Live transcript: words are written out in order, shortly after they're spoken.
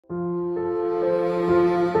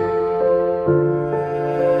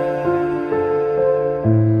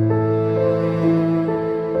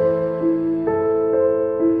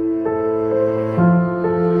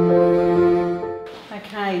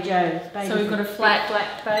a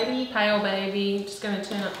flat baby, pale baby. I'm just going to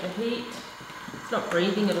turn up the heat. It's not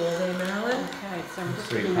breathing at all there, Marilyn. Okay, so I'm just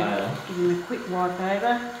giving him a quick wipe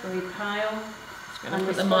over. Very pale. Just going to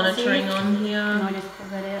put the monitoring on here. Can I just pull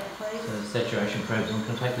that out, please? So the saturation probes, I'm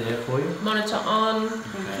going to take that out for you. Monitor on.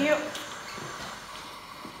 Thank you.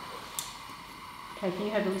 Okay, can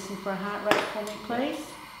you have a listen for a heart rate for me, please?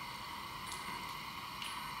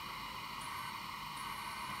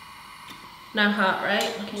 No heart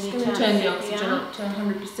rate. I'm just going to turn the oxygen up to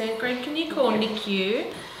 100%. Greg, can you call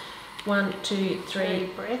NICU? 1, 2, 3,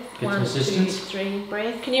 breath. 1, 2, 3,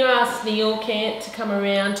 breath. Can you ask Neil Kent to come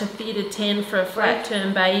around to theatre 10 for a flat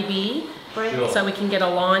term baby? Breath. So we can get a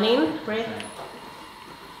line in. Breath.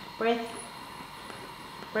 Breath.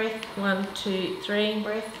 Breath. 1, 2, 3.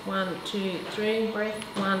 Breath. 1, 2, 3. Breath.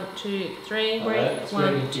 1, 2, 3. Breath.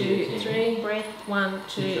 1, 2, 3. Breath. 1,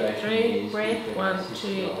 2, 3. Breath. 1,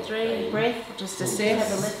 2, 3. Breath. Just Have a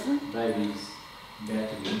assess. listen. Baby's about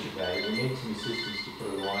to be intubated. We need some assistance to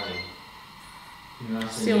put a line in.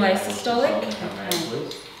 Still asystolic.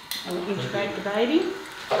 I will intubate the baby.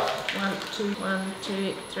 1, 2, 1,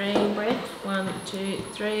 2, 3. Breath. 1, 2,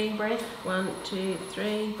 3. Breath. 1, 2,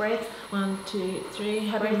 3. Breath. 1, 2, 3.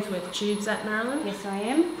 Happy with tubes at, Marilyn? Yes, I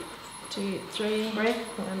am. 2, 3. Breath.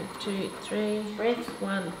 1, 2, 3. Breath.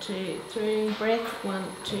 1, 2, 3. Breath. 1,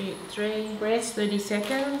 2, 3. Breath. 30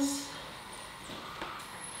 seconds.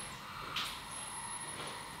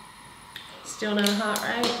 Still no heart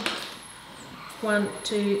rate. 1,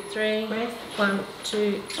 2, 3. Breath. 1,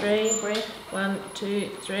 2, 3. Breath. 1, 2,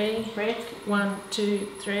 3. Breath. 1, 2,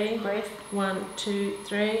 3. Breath. 1, 2,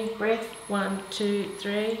 3. Breath. 1, 2,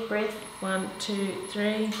 3. Breath. 1, 2,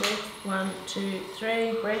 3. Breath. 1, 2,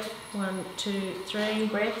 3. Breath. 1, 2, 3.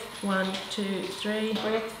 Breath. 1, 2, 3.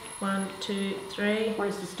 Breath. 1, 2, 3.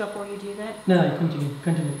 Want us to stop while you do that? No,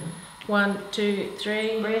 continue. 1, 2,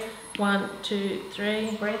 3. Breath. 1, 2,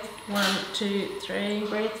 3. Breath. 1, 2, 3.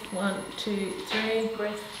 Breath. 1, 2, 3.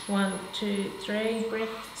 Breath. 1, 2, 3. Breath.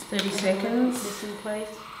 30 seconds. Listen, please.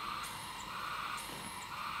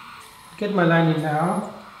 Get my line in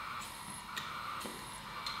now.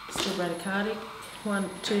 Still bradycardic. 1,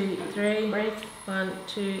 2, 3. Breath. 1,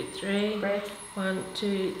 2, 3. Breath. 1,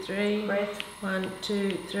 2, 3. Breath. 1,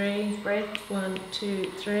 2, 3. Breath. 1,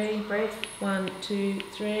 2, 3. Breath. 1, 2,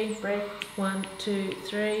 3. Breath. 1, 2,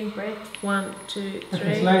 3. Breath. 1, 2, 3.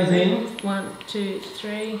 Okay, slide in. 1, 2,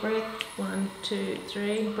 3. Breath. 1, 2,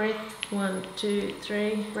 3. Breath. 1, 2,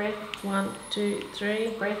 3. Breath. 1, 2, 3.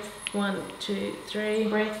 Breath. 1, 2, 3.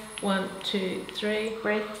 Breath. 1, 2, 3.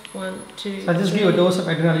 Breath. 1, 2, So I just give a dose of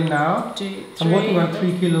adrenaline now. 2, 3. I'm working on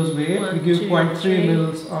 3 kilos weight. One, We give two, 0.3 three.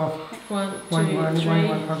 mils of 1, 2, 1,000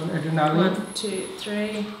 3. adrenaline. 1, 2,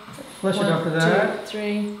 3. Flush it 1, after that. 2,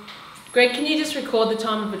 3. Greg, can you just record the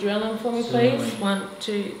time of adrenaline for me, please? 1,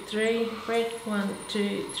 2, 3. Breath. 1,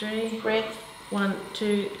 2, 3. Breath. 1,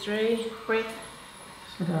 2, 3. Breath.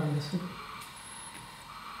 Sit down this way.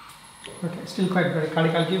 Okay, still quite very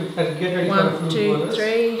cardiac. I'll get ready for 1, a full 2, bolus.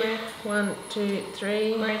 3. Breath. 1, 2,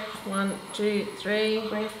 3. Breath. 1, 2, 3.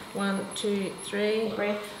 Breath. 1, 2, 3.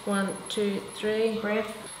 Breath. 1, 2, 3.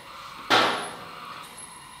 Breath.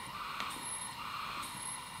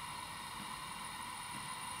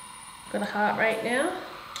 Got a heart rate now.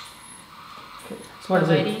 So what is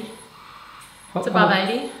Above it? 80. It's above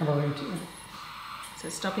 80. Above 80. So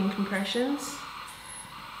stopping compressions.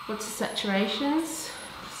 What's the saturations?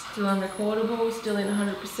 Still unrecordable, still in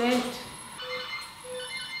 100%.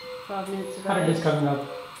 5 minutes of Heart rate is age. coming up.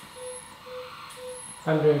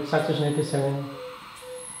 100, saturation 87.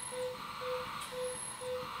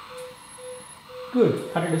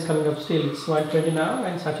 Good. Heart rate is coming up still. It's 120 now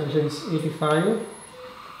and saturation is 85.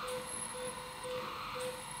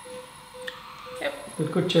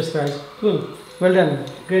 Yep. Good chest guys. Cool. Well done.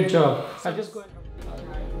 Great job. I'll just go and